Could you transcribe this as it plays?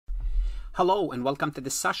Hello and welcome to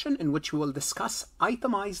this session in which we will discuss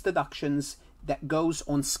itemized deductions that goes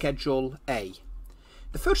on Schedule A.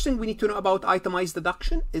 The first thing we need to know about itemized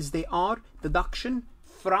deduction is they are deduction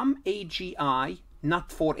from AGI, not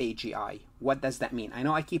for AGI. What does that mean? I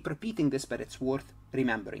know I keep repeating this, but it's worth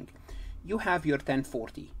remembering. You have your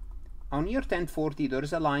 1040. On your 1040, there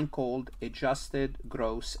is a line called adjusted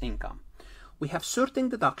gross income. We have certain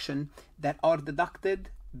deduction that are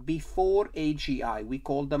deducted before AGI. We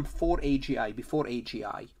call them for AGI, before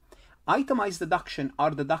AGI. Itemized deduction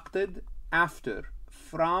are deducted after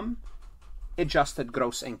from adjusted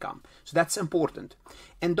gross income. So that's important.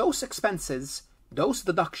 And those expenses, those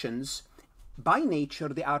deductions, by nature,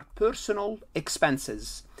 they are personal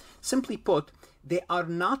expenses. Simply put, they are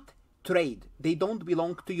not trade. They don't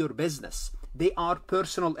belong to your business. They are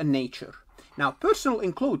personal in nature. Now, personal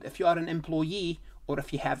include if you are an employee or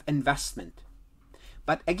if you have investment.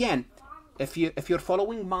 But again, if you're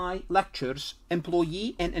following my lectures,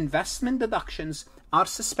 employee and investment deductions are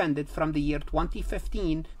suspended from the year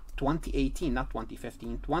 2018 to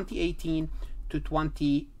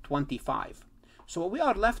 2025. So what we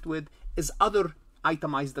are left with is other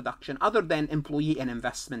itemized deduction other than employee and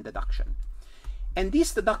investment deduction. And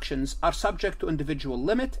these deductions are subject to individual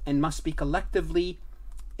limit and must be collectively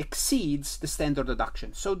exceeds the standard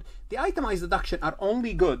deduction. So the itemized deduction are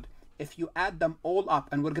only good if you add them all up,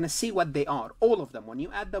 and we're going to see what they are, all of them. When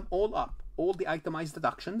you add them all up, all the itemized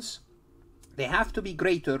deductions, they have to be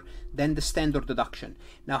greater than the standard deduction.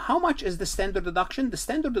 Now, how much is the standard deduction? The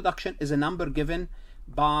standard deduction is a number given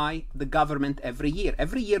by the government every year.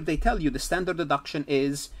 Every year they tell you the standard deduction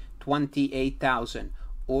is 28,000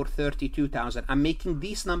 or 32,000. I'm making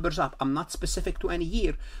these numbers up. I'm not specific to any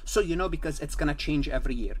year, so you know, because it's going to change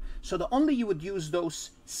every year. So the only you would use those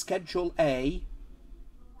Schedule A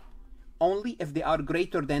only if they are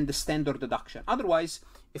greater than the standard deduction. Otherwise,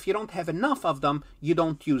 if you don't have enough of them, you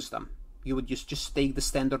don't use them. You would just take the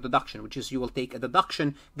standard deduction, which is you will take a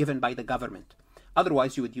deduction given by the government.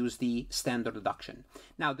 Otherwise, you would use the standard deduction.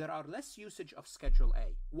 Now, there are less usage of Schedule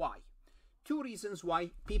A. Why? Two reasons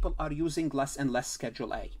why people are using less and less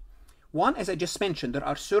Schedule A. One, as I just mentioned, there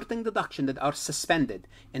are certain deductions that are suspended,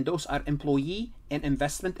 and those are employee and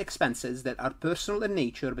investment expenses that are personal in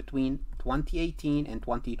nature between 2018 and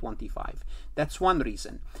 2025. That's one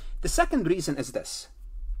reason. The second reason is this.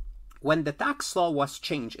 When the tax law was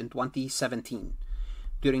changed in 2017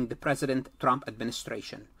 during the President Trump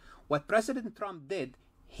administration, what President Trump did,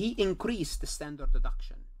 he increased the standard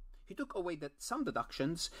deduction. He took away some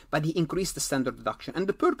deductions, but he increased the standard deduction. And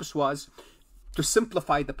the purpose was to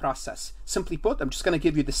simplify the process. Simply put, I'm just going to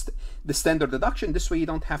give you the standard deduction. This way you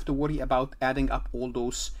don't have to worry about adding up all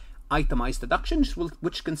those itemized deductions,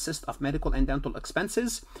 which consist of medical and dental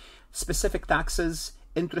expenses, specific taxes,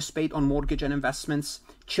 interest paid on mortgage and investments,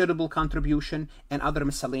 charitable contribution, and other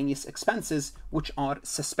miscellaneous expenses which are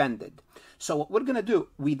suspended. So what we're going to do,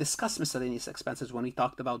 we discussed miscellaneous expenses when we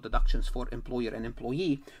talked about deductions for employer and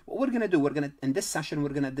employee. What we're going to do, in this session, we're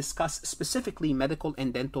going to discuss specifically medical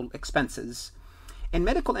and dental expenses. And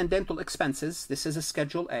medical and dental expenses, this is a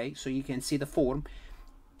Schedule A, so you can see the form,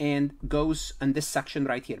 and goes in this section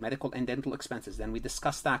right here, medical and dental expenses. Then we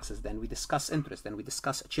discuss taxes, then we discuss interest, then we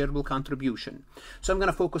discuss charitable contribution. So I'm going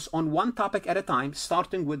to focus on one topic at a time,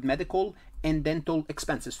 starting with medical and dental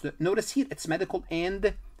expenses. So notice here, it's medical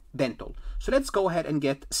and dental. So let's go ahead and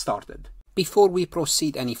get started. Before we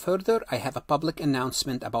proceed any further, I have a public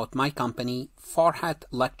announcement about my company,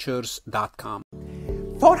 FarhatLectures.com.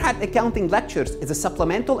 Farhat Accounting Lectures is a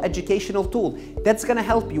supplemental educational tool that's going to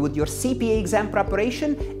help you with your CPA exam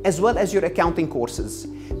preparation as well as your accounting courses.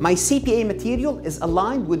 My CPA material is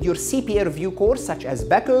aligned with your CPA review course such as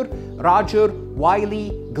Becker, Roger,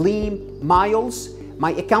 Wiley, Gleam, Miles.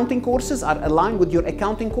 My accounting courses are aligned with your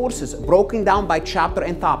accounting courses broken down by chapter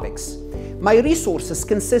and topics. My resources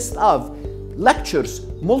consist of lectures,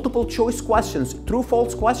 multiple choice questions,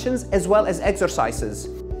 true-false questions, as well as exercises.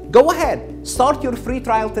 Go ahead, start your free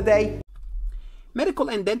trial today. Medical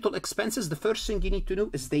and dental expenses, the first thing you need to do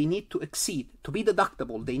is they need to exceed, to be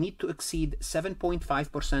deductible, they need to exceed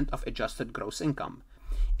 7.5% of adjusted gross income.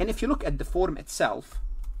 And if you look at the form itself,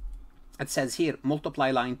 it says here,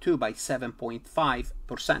 multiply line 2 by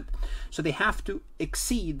 7.5%. So they have to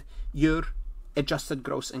exceed your adjusted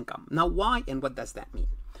gross income. Now, why and what does that mean?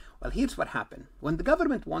 Well, here's what happened. When the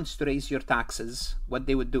government wants to raise your taxes, what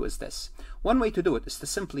they would do is this. One way to do it is to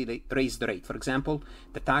simply raise the rate. For example,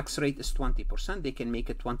 the tax rate is 20%, they can make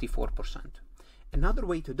it 24%. Another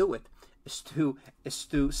way to do it is to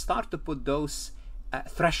start to put those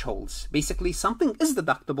thresholds. Basically, something is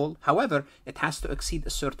deductible, however, it has to exceed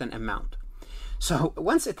a certain amount. So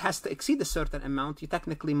once it has to exceed a certain amount,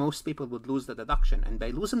 technically most people would lose the deduction. And by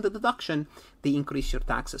losing the deduction, they increase your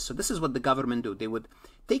taxes. So this is what the government do. They would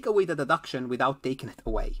take away the deduction without taking it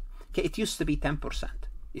away. Okay, it used to be 10%. It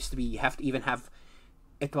used to be, you have to even have,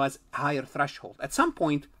 it was a higher threshold. At some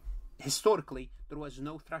point, historically, there was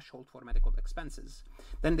no threshold for medical expenses.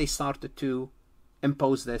 Then they started to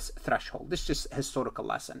impose this threshold. This is just a historical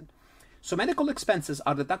lesson. So medical expenses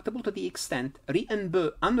are deductible to the extent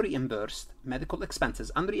unreimbursed medical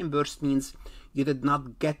expenses. Unreimbursed means you did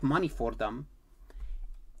not get money for them,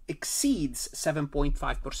 exceeds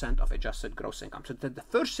 7.5% of adjusted gross income. So the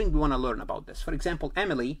first thing we want to learn about this. For example,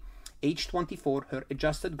 Emily, age 24, her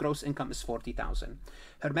adjusted gross income is $40,000.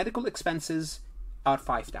 Her medical expenses are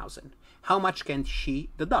 $5,000. How much can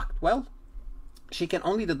she deduct? Well, she can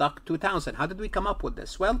only deduct $2,000. How did we come up with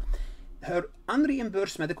this? Well, her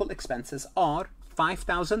unreimbursed medical expenses are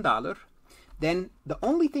 $5,000. Then the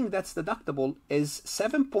only thing that's deductible is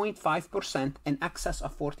 7.5% in excess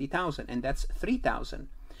of $40,000, and that's $3,000.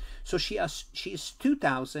 So she is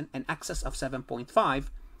 $2,000 in excess of 7.5,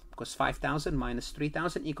 because 5,000 minus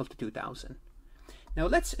 3,000 equal to 2,000. Now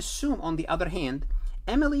let's assume, on the other hand,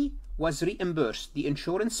 Emily was reimbursed. The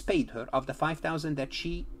insurance paid her of the 5,000 that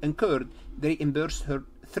she incurred. They reimbursed her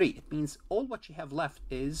 3. It means all what she have left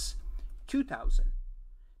is 2,000.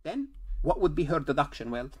 Then what would be her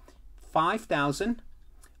deduction? Well, 5,000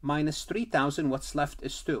 minus 3,000, what's left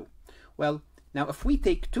is 2. Well, now if we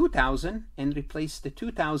take 2,000 and replace the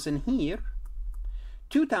 2,000 here,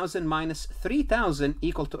 2,000 minus 3,000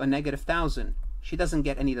 equal to a negative 1,000. She doesn't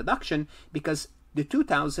get any deduction because the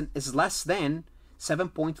 2,000 is less than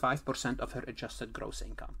 7.5% of her adjusted gross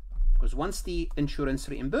income. Because once the insurance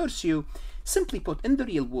reimburses you, simply put, in the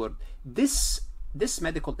real world, this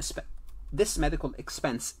medical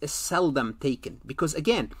expense is seldom taken, because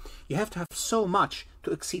again, you have to have so much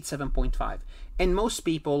to exceed 7.5. And most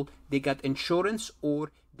people, they got insurance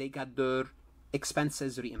or they got their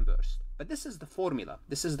expenses reimbursed. But this is the formula.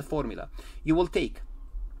 This is the formula. You will take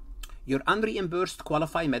your unreimbursed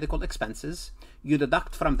qualified medical expenses, you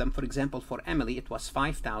deduct from them. For example, for Emily, it was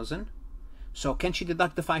 5,000. So can she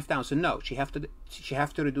deduct the 5,000? No, she have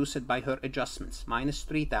to reduce it by her adjustments, minus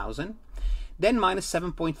 3,000, then minus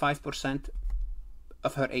 7.5%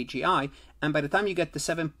 of her AGI, and by the time you get to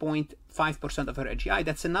 7.5% of her AGI,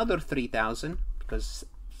 that's another 3,000, because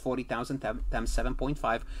 40,000 times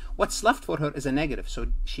 7.5. What's left for her is a negative, so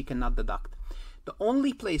she cannot deduct. The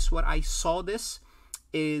only place where I saw this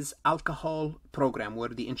is alcohol program, where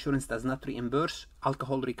the insurance does not reimburse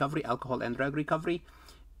alcohol recovery, alcohol and drug recovery,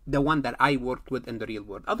 the one that I worked with in the real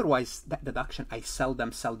world. Otherwise, that deduction I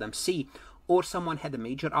seldom see. Or someone had a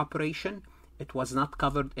major operation, it was not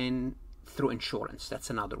covered through insurance. That's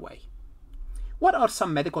another way. What are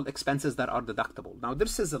some medical expenses that are deductible? Now,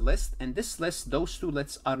 this is a list, and this list, those two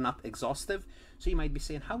lists are not exhaustive. So you might be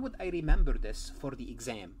saying, how would I remember this for the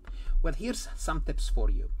exam? Well, here's some tips for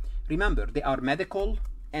you. Remember, they are medical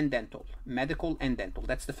and dental. Medical and dental.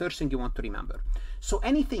 That's the first thing you want to remember. So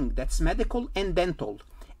anything that's medical and dental,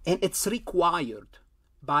 and it's required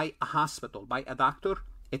by a hospital, by a doctor,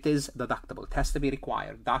 it is deductible. It has to be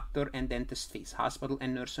required. Doctor and dentist fees, hospital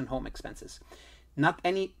and nursing home expenses. Not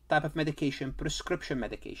any type of medication, prescription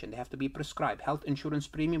medication. They have to be prescribed. Health insurance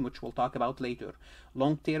premium, which we'll talk about later.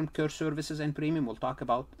 Long-term care services and premium, we'll talk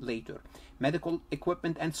about later. Medical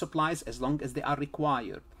equipment and supplies, as long as they are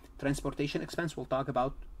required. Transportation expense, we'll talk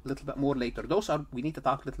about a little bit more later. Those are, we need to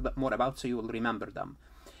talk a little bit more about, so you will remember them.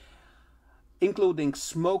 Including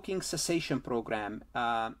smoking cessation program,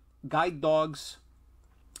 guide dogs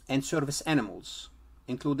and service animals,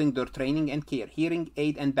 including their training and care, hearing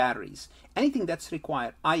aid and batteries, anything that's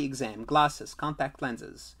required, eye exam, glasses, contact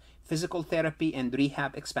lenses, physical therapy and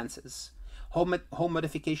rehab expenses, home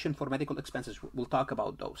modification for medical expenses. We'll talk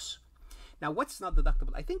about those. Now, what's not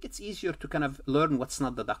deductible? I think it's easier to kind of learn what's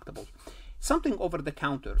not deductible. Something over the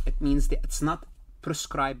counter, it means that it's not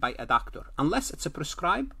prescribed by a doctor. Unless it's a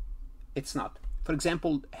prescribed, it's not. For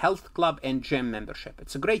example, health club and gym membership.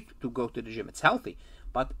 It's great to go to the gym. It's healthy,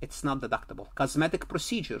 but it's not deductible. Cosmetic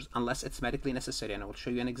procedures, unless it's medically necessary, and I will show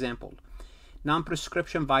you an example.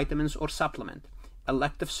 Non-prescription vitamins or supplement.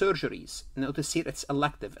 Elective surgeries. Notice here it's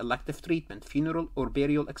elective treatment, funeral or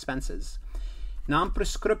burial expenses.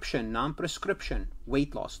 Non-prescription,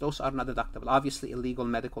 weight loss. Those are not deductible. Obviously, illegal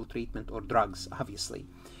medical treatment or drugs, obviously.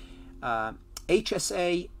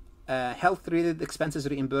 HSA, health-related expenses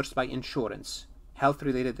reimbursed by insurance.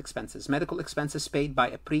 Health-related expenses. Medical expenses paid by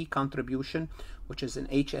a pre-contribution, which is an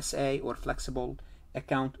HSA or flexible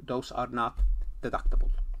account. Those are not deductible.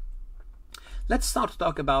 Let's start to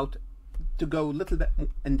talk about to go a little bit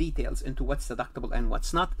in details into what's deductible and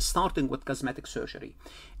what's not, starting with cosmetic surgery.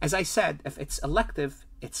 As I said, if it's elective,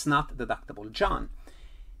 it's not deductible. John,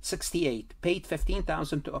 68, paid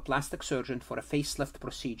 $15,000 to a plastic surgeon for a facelift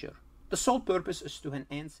procedure. The sole purpose is to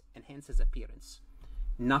enhance his appearance.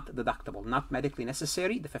 Not deductible, not medically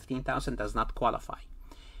necessary. The $15,000 does not qualify.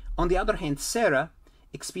 On the other hand, Sarah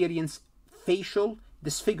experienced facial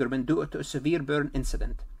disfigurement due to a severe burn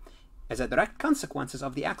incident. As a direct consequence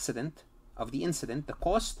of the incident, the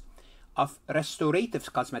cost of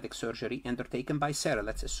restorative cosmetic surgery undertaken by Sarah,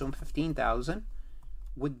 let's assume $15,000,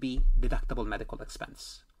 would be deductible medical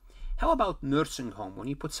expense. How about nursing home? When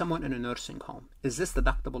you put someone in a nursing home, is this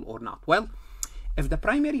deductible or not? Well, if the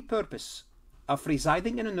primary purpose of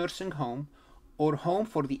residing in a nursing home or home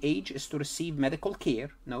for the aged is to receive medical care,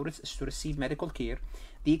 notice, is to receive medical care,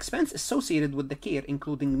 the expense associated with the care,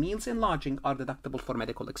 including meals and lodging, are deductible for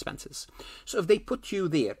medical expenses. So if they put you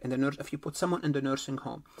there, if you put someone in the nursing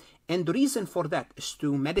home, and the reason for that is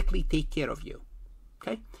to medically take care of you,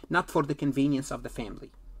 okay, not for the convenience of the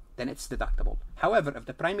family, then it's deductible. However, if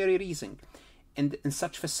the primary reason in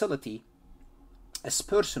such facility is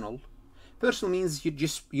personal means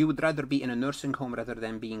you would rather be in a nursing home rather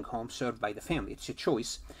than being home served by the family. It's your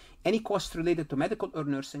choice. Any cost related to medical or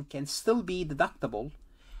nursing can still be deductible.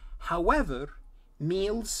 However,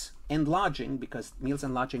 meals and lodging, because meals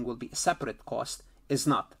and lodging will be a separate cost, is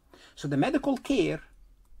not. So the medical care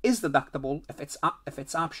is deductible if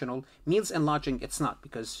it's optional. Meals and lodging, it's not,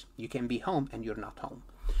 because you can be home and you're not home.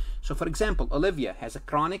 So for example, Olivia has a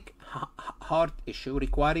chronic heart issue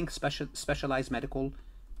requiring specialized medical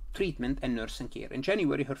treatment and nursing care. In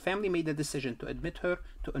January, her family made the decision to admit her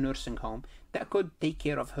to a nursing home that could take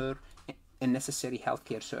care of her and necessary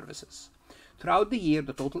healthcare services. Throughout the year,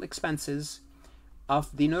 the total expenses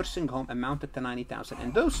of the nursing home amounted to $90,000,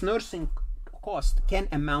 and those nursing costs can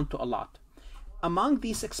amount to a lot. Among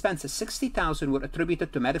these expenses, $60,000 were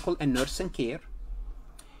attributed to medical and nursing care,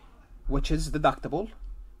 which is deductible.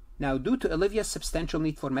 Now, due to Olivia's substantial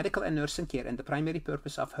need for medical and nursing care and the primary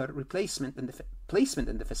purpose of her placement in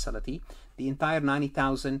the facility, the entire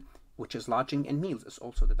 $90,000, which is lodging and meals, is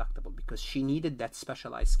also deductible because she needed that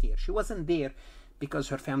specialized care. She wasn't there because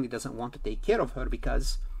her family doesn't want to take care of her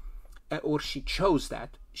or she chose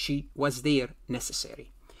that. She was there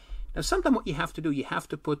necessary. Now, sometimes what you have to do, you have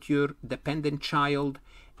to put your dependent child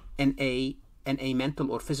in a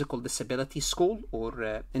mental or physical disability school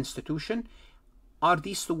or institution. Are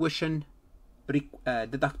these tuition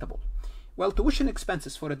deductible? Well, tuition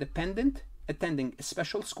expenses for a dependent attending a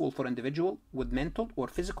special school for individual with mental or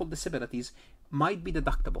physical disabilities might be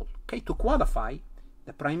deductible. Okay, to qualify,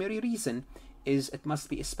 the primary reason is it must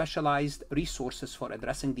be a specialized resources for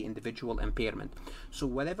addressing the individual impairment. So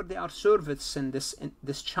whatever they are servicing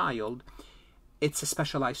this child, it's a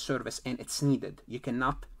specialized service and it's needed. You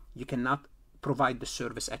cannot provide the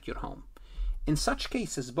service at your home. In such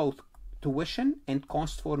cases, both tuition and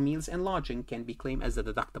cost for meals and lodging can be claimed as a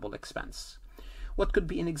deductible expense. What could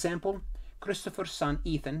be an example? Christopher's son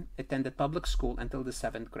Ethan attended public school until the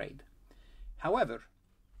 7th grade. However,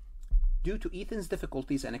 due to Ethan's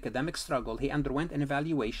difficulties and academic struggle, he underwent an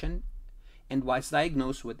evaluation and was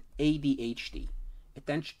diagnosed with ADHD,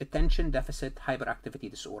 Attention Deficit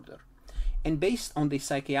Hyperactivity Disorder. And based on the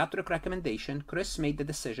psychiatric recommendation, Chris made the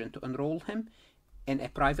decision to enroll him in a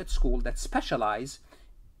private school that specialize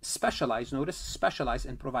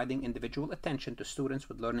in providing individual attention to students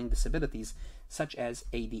with learning disabilities such as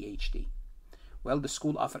ADHD. Well, the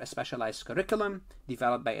school offered a specialized curriculum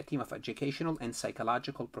developed by a team of educational and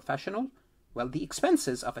psychological professionals. Well, the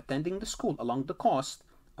expenses of attending the school along the cost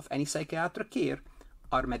of any psychiatric care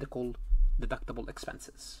are medical deductible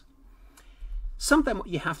expenses. Sometimes what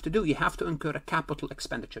you have to do, you have to incur a capital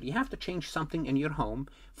expenditure. You have to change something in your home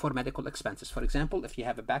for medical expenses. For example, if you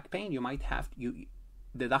have a back pain,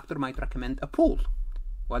 the doctor might recommend a pool.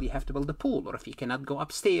 Well, you have to build a pool. Or if you cannot go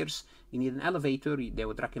upstairs, you need an elevator, they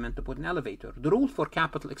would recommend to put an elevator. The rule for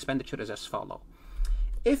capital expenditure is as follows.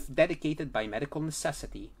 If dedicated by medical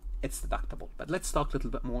necessity, it's deductible. But let's talk a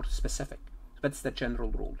little bit more specific. That's the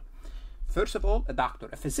general rule. First of all,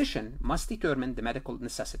 a physician must determine the medical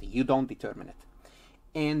necessity. You don't determine it.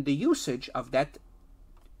 And the usage of that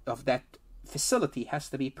facility has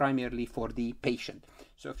to be primarily for the patient.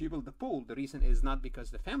 So if you build the pool, the reason is not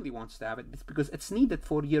because the family wants to have it, it's because it's needed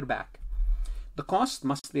for your back. The cost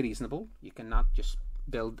must be reasonable. You cannot just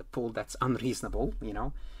build a pool that's unreasonable,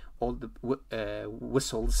 all the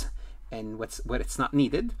whistles and where it's not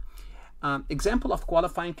needed. Example of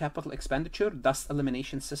qualifying capital expenditure: dust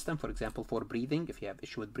elimination system, for example, for breathing, if you have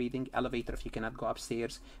issue with breathing; elevator if you cannot go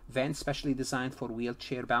upstairs; van specially designed for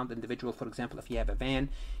wheelchair bound individual, for example, if you have a van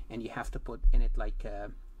and you have to put in it like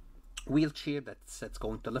a wheelchair that's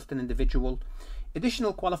going to lift an individual.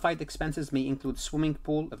 Additional qualified expenses may include swimming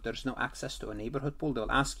pool. If there's no access to a neighborhood pool,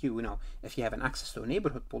 they'll ask you, if you have an access to a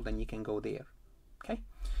neighborhood pool, then you can go there. Okay.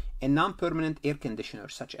 And non-permanent air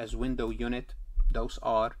conditioners such as window unit, those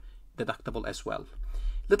are deductible as well.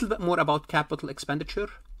 Little bit more about capital expenditure.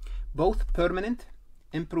 Both permanent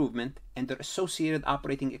improvement and their associated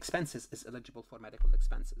operating expenses is eligible for medical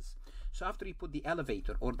expenses. So after you put the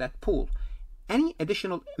elevator or that pool, any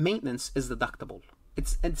additional maintenance is deductible.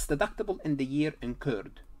 It's deductible in the year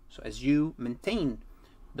incurred. So as you maintain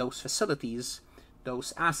those facilities,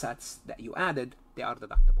 those assets that you added, they are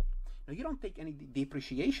deductible. Now you don't take any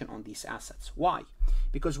depreciation on these assets. Why?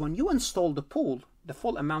 Because when you install the pool, the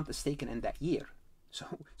full amount is taken in that year. So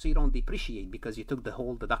you don't depreciate because you took the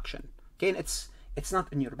whole deduction. Okay, and it's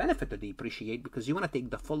not in your benefit to depreciate because you want to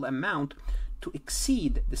take the full amount to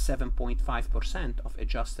exceed the 7.5% of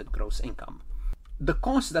adjusted gross income. The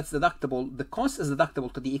cost that's deductible, the cost is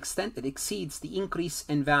deductible to the extent it exceeds the increase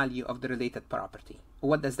in value of the related property.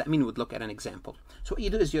 What does that mean? We'd look at an example. So what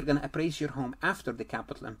you do is you're going to appraise your home after the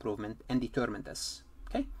capital improvement and determine this.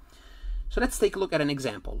 Okay? So let's take a look at an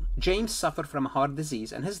example. James suffered from a heart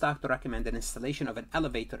disease and his doctor recommended installation of an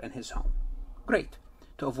elevator in his home. Great,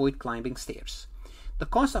 to avoid climbing stairs. The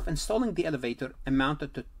cost of installing the elevator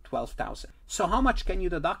amounted to $12,000. So how much can you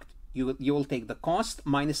deduct? You will take the cost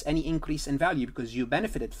minus any increase in value because you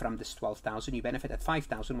benefited from this $12,000. You benefited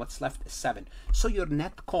 $5,000. What's left is $7,000. So your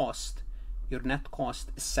net cost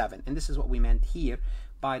is $7,000. And this is what we meant here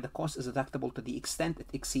by the cost is deductible to the extent it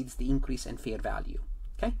exceeds the increase in fair value.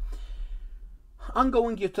 Okay.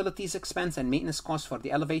 Ongoing utilities expense and maintenance costs for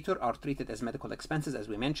the elevator are treated as medical expenses, as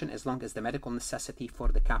we mentioned, as long as the medical necessity for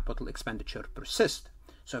the capital expenditure persists.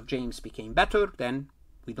 So if James became better, then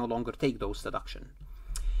we no longer take those deductions.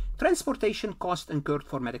 Transportation cost incurred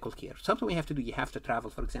for medical care. Something we have to do, you have to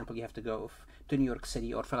travel. For example, you have to go to New York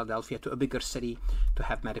City or Philadelphia, to a bigger city, to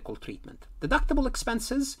have medical treatment. Deductible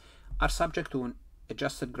expenses are subject to an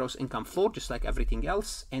adjusted gross income floor, just like everything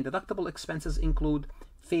else. And deductible expenses include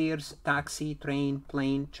fares, taxi, train,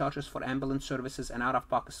 plane, charges for ambulance services, and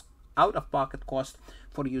out-of-pocket cost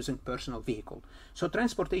for using personal vehicle. So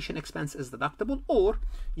transportation expense is deductible, or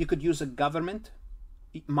you could use a government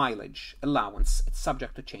mileage allowance. It's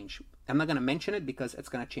subject to change. I'm not going to mention it because it's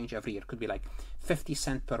going to change every year. It could be like 50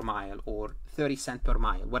 cents per mile or 30 cents per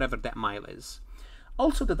mile, whatever that mile is.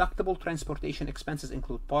 Also, deductible transportation expenses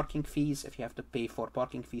include parking fees, if you have to pay for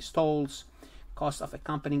parking fees, tolls, cost of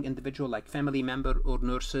accompanying individual like family member or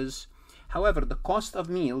nurses. However, the cost of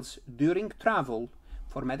meals during travel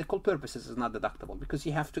for medical purposes is not deductible because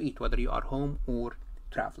you have to eat whether you are home or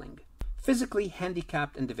traveling. Physically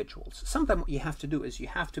handicapped individuals. Sometimes what you have to do is you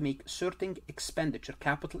have to make certain expenditure,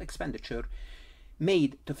 capital expenditure,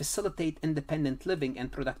 made to facilitate independent living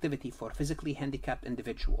and productivity for physically handicapped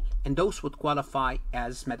individuals. And those would qualify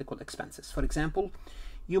as medical expenses. For example,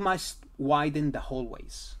 you must widen the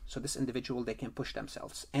hallways. So this individual, they can push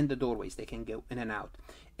themselves, and the doorways, they can go in and out.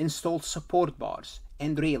 Install support bars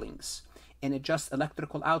and railings, and adjust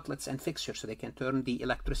electrical outlets and fixtures so they can turn the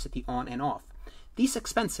electricity on and off. These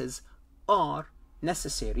expenses are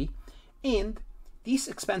necessary, and these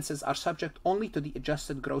expenses are subject only to the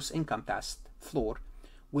adjusted gross income test floor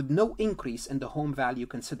with no increase in the home value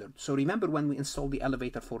considered. So remember, when we installed the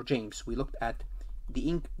elevator for James, we looked at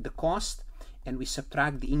the cost and we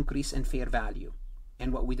subtract the increase in fair value,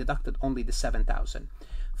 and what we deducted only the $7,000.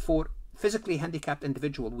 For physically handicapped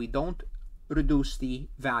individual, we don't reduce the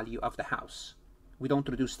value of the house. We don't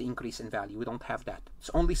reduce the increase in value. We don't have that.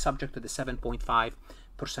 It's only subject to the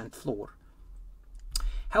 7.5% floor.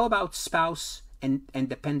 How about spouse and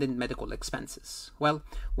dependent medical expenses? Well,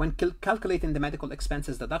 when calculating the medical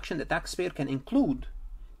expenses deduction, the taxpayer can include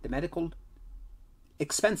the medical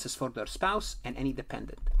expenses for their spouse and any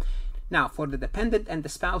dependent. Now, for the dependent and the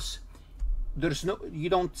spouse, you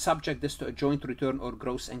don't subject this to a joint return or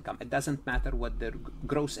gross income. It doesn't matter what their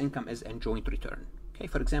gross income is in joint return. Okay,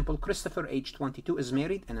 for example, Christopher, age 22, is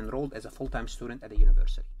married and enrolled as a full-time student at a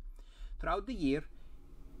university. Throughout the year,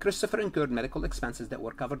 Christopher incurred medical expenses that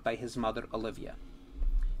were covered by his mother, Olivia.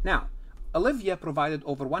 Now, Olivia provided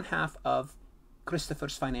over one-half of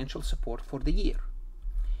Christopher's financial support for the year.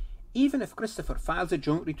 Even if Christopher files a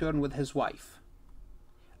joint return with his wife,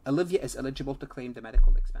 Olivia is eligible to claim the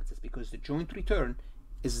medical expenses because the joint return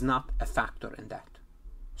is not a factor in that.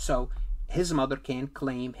 So his mother can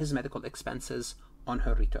claim his medical expenses on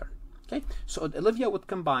her return. Okay, so Olivia would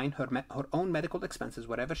combine her own medical expenses,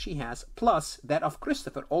 whatever she has, plus that of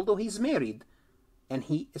Christopher. Although he's married and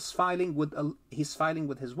he's filing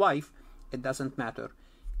with his wife, it doesn't matter.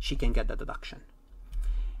 She can get the deduction.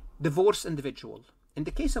 Divorced individual. In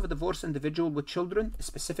the case of a divorced individual with children,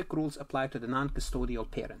 specific rules apply to the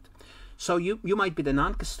non-custodial parent. So you might be the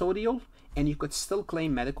non-custodial and you could still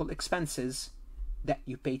claim medical expenses that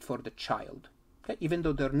you paid for the child, okay? Even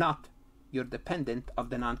though they're not your dependent of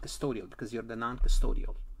the non-custodial, because you're the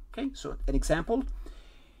non-custodial. Okay, so an example,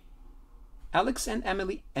 Alex and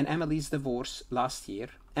Emily's divorce last year.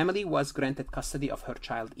 Emily was granted custody of her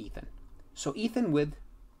child Ethan. So Ethan with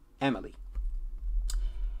Emily.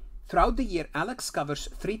 Throughout the year, Alex covers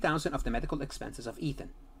 $3,000 of the medical expenses of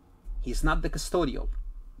Ethan. He's not the custodial.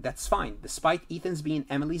 That's fine. Despite Ethan's being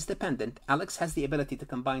Emily's dependent, Alex has the ability to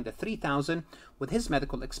combine the $3,000 with his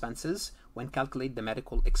medical expenses when calculate the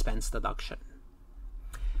medical expense deduction.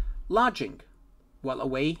 Lodging while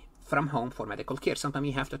away from home for medical care. Sometimes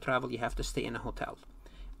you have to travel, you have to stay in a hotel.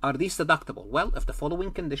 Are these deductible? Well, if the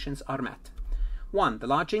following conditions are met. 1. The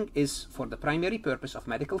lodging is for the primary purpose of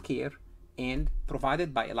medical care and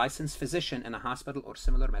provided by a licensed physician in a hospital or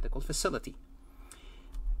similar medical facility.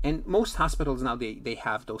 And most hospitals now, they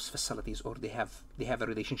have those facilities, or they have a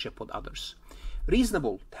relationship with others.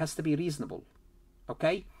 Reasonable. It has to be reasonable.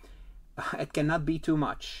 Okay? It cannot be too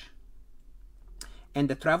much. And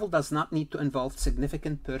the travel does not need to involve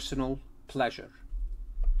significant personal pleasure.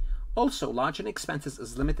 Also, lodging expenses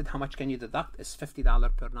is limited. How much can you deduct? Is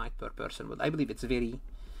 $50 per night per person. Well, I believe it's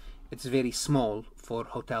very small for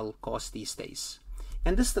hotel costs these days.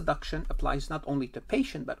 And this deduction applies not only to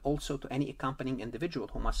patient, but also to any accompanying individual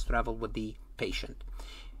who must travel with the patient.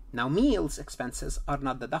 Now, meals expenses are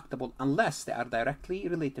not deductible unless they are directly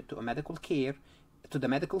related to the medical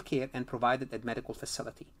care and provided at medical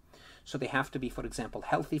facility. So they have to be, for example,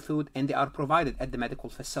 healthy food, and they are provided at the medical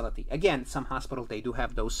facility. Again, some hospitals, they do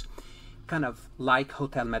have those kind of like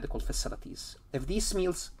hotel medical facilities. If these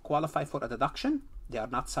meals qualify for a deduction, they are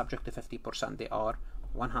not subject to 50%. They are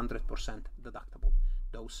 100% deductible,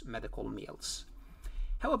 those medical meals.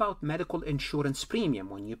 How about medical insurance premium?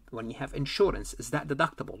 When you have insurance, is that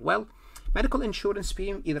deductible? Well, medical insurance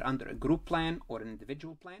premium, either under a group plan or an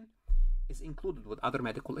individual plan, is included with other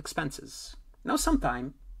medical expenses. Now,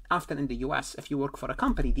 often in the US, if you work for a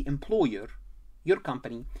company, the employer, your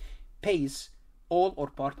company, pays all or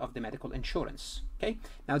part of the medical insurance. Okay?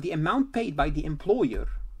 Now, the amount paid by the employer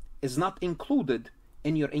is not included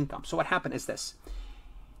in your income. So what happened is this.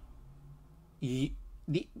 The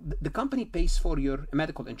company pays for your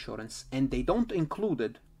medical insurance and they don't include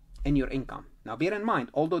it in your income. Now, bear in mind,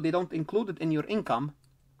 although they don't include it in your income,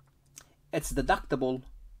 it's deductible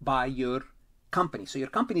by your company. So your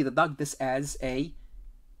company deducts this as a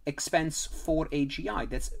expense for AGI.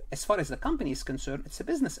 That's, as far as the company is concerned, it's a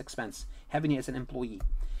business expense, having you as an employee.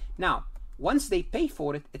 Now, once they pay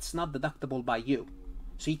for it, it's not deductible by you.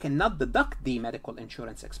 So you cannot deduct the medical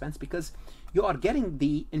insurance expense because you are getting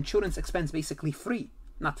the insurance expense basically free.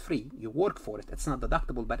 Not free, you work for it. It's not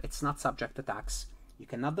deductible, but it's not subject to tax. You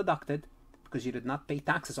cannot deduct it because you did not pay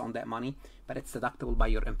taxes on that money, but it's deductible by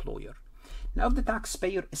your employer. Now, if the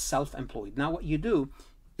taxpayer is self-employed, now what you do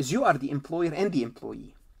is you are the employer and the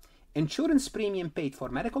employee. Insurance premium paid for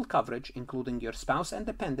medical coverage, including your spouse and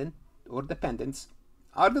dependent or dependents,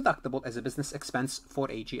 are deductible as a business expense for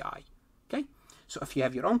AGI. Okay? So if you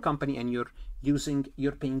have your own company and you're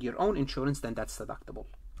paying your own insurance, then that's deductible.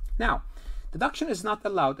 Now, deduction is not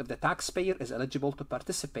allowed if the taxpayer is eligible to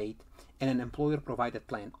participate in an employer-provided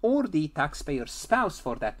plan, or the taxpayer's spouse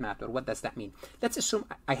for that matter. What does that mean? Let's assume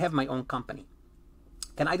I have my own company.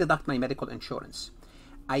 Can I deduct my medical insurance?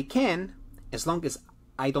 I can, as long as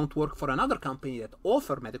I don't work for another company that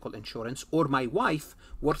offer medical insurance, or my wife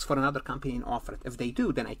works for another company and offer it. If they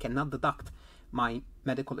do, then I cannot deduct my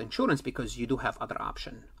medical insurance because you do have other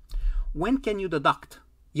option. When can you deduct?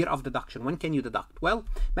 Year of deduction. When can you deduct? Well,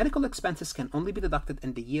 medical expenses can only be deducted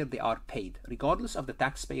in the year they are paid, regardless of the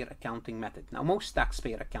taxpayer accounting method. Now, most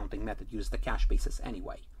taxpayer accounting method use the cash basis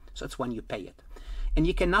anyway, so it's when you pay it. And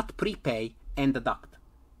you cannot prepay and deduct.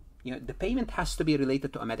 The payment has to be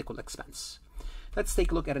related to a medical expense. Let's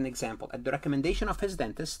take a look at an example. At the recommendation of his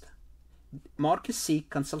dentist, Marcus seek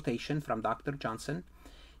consultation from Dr. Johnson,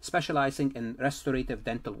 specializing in restorative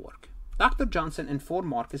dental work. Dr. Johnson informed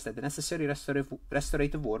Marcus that the necessary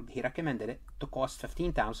restorative work, he recommended it to cost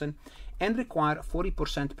 $15,000 and require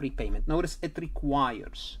 40% prepayment. Notice it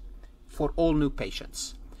requires for all new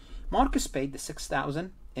patients. Marcus paid the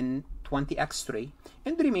 $6,000 in 20x3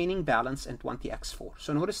 and the remaining balance in 20x4.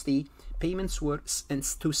 So notice the payments were in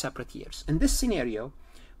 2 separate years. In this scenario,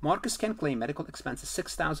 Marcus can claim medical expenses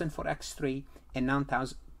 $6,000 for X3 and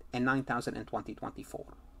 $9,000 in 2024.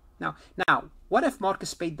 Now, what if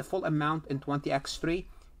Marcus paid the full amount in 20X3?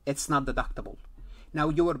 It's not deductible. Now,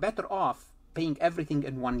 you were better off paying everything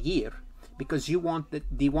in 1 year because you want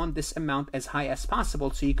this amount as high as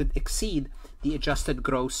possible so you could exceed the adjusted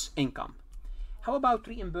gross income. How about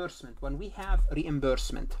reimbursement? When we have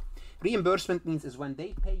reimbursement means is when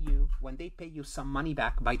they pay you some money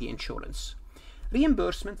back by the insurance.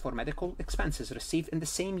 Reimbursement for medical expenses received in the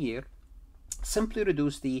same year simply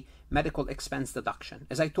reduce the medical expense deduction.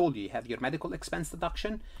 As I told you, you have your medical expense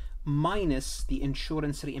deduction minus the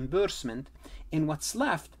insurance reimbursement, and what's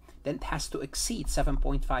left then it has to exceed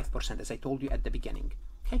 7.5%, as I told you at the beginning.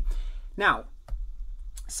 Okay. Now,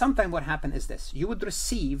 sometime what happened is this: you would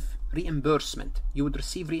receive reimbursement. You would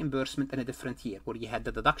receive reimbursement in a different year, where you had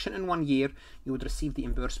the deduction in 1 year. You would receive the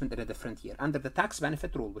reimbursement in a different year under the tax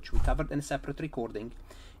benefit rule, which we covered in a separate recording.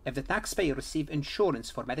 If the taxpayer received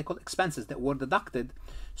insurance for medical expenses that were deducted,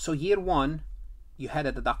 so year 1 you had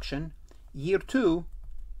a deduction, year 2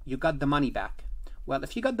 you got the money back. Well,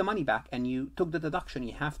 if you got the money back and you took the deduction,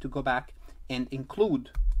 you have to go back and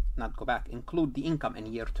include the income in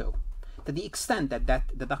year 2 to the extent that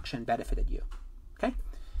that deduction benefited you. Okay.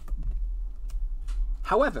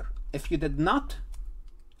 However, if you did not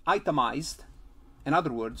itemize, in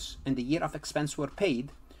other words, in the year of expense were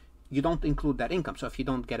paid, you don't include that income. So if you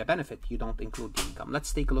don't get a benefit, you don't include the income.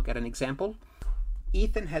 Let's take a look at an example.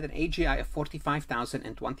 Ethan had an AGI of 45,000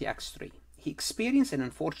 in 20X3. He experienced an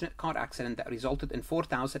unfortunate car accident that resulted in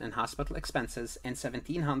 4,000 in hospital expenses and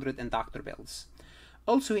 1,700 in doctor bills.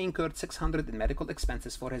 Also, he incurred 600 in medical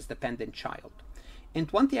expenses for his dependent child. In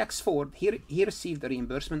 20X4, he received a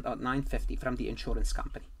reimbursement of $950 from the insurance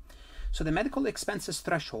company. So the medical expenses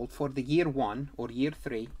threshold for the year 1 or year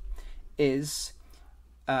 3 is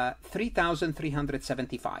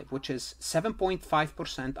 3,375, which is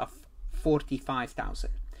 7.5% of 45,000.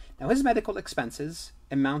 Now his medical expenses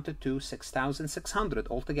amounted to 6,600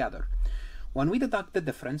 altogether. When we deduct the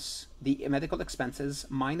difference, the medical expenses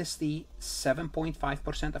minus the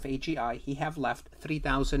 7.5% of AGI, he have left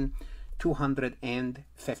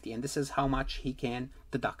 3,250, and this is how much he can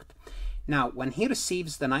deduct. Now, when he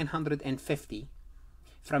receives the 950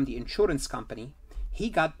 from the insurance company, he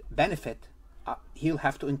got benefit. He'll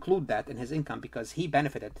have to include that in his income because he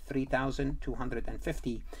benefited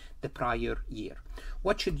 3,250 the prior year.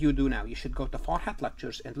 What should you do now? You should go to Farhat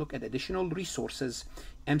Lectures and look at additional resources,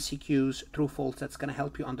 MCQs, true false, that's going to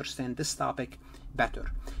help you understand this topic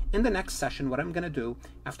better. In the next session, what I'm going to do,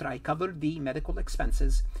 after I cover the medical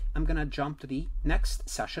expenses, I'm going to jump to the next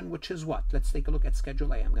session, which is what? Let's take a look at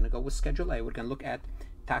Schedule A. I'm going to go with Schedule A. We're going to look at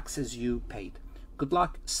taxes you paid. Good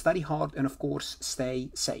luck, study hard, and of course,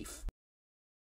 stay safe.